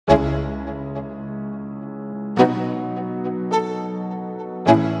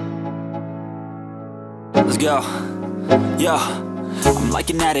Let's go. Yo, I'm like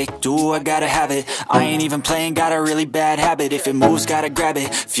an addict, do I gotta have it. I ain't even playing, got a really bad habit. If it moves, gotta grab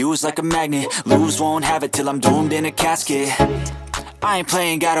it, fuse like a magnet. Lose, won't have it till I'm doomed in a casket. I ain't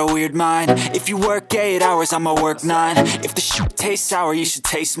playing, got a weird mind. If you work 8 hours, I'ma work 9. If the shit tastes sour, you should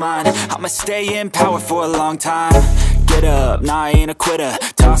taste mine. I'ma stay in power for a long time. Get up, nah, I ain't a quitter.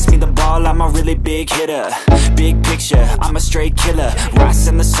 Toss me the ball, I'm a really big hitter. Big picture, I'm a straight killer.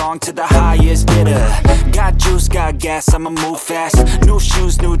 Rising the song to the highest bidder. Got juice, got gas, I'ma move fast. New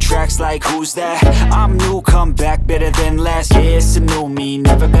shoes, new tracks, like who's that? I'm new, come back, better than last. Yeah, it's a new me,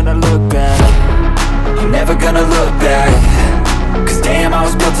 never gonna look back. I'm never gonna look back. Cause damn, I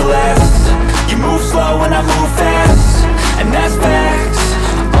was built to last. You move slow and I move fast, and that's facts.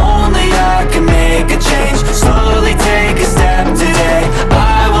 Only I can make a change. Slowly take a step today.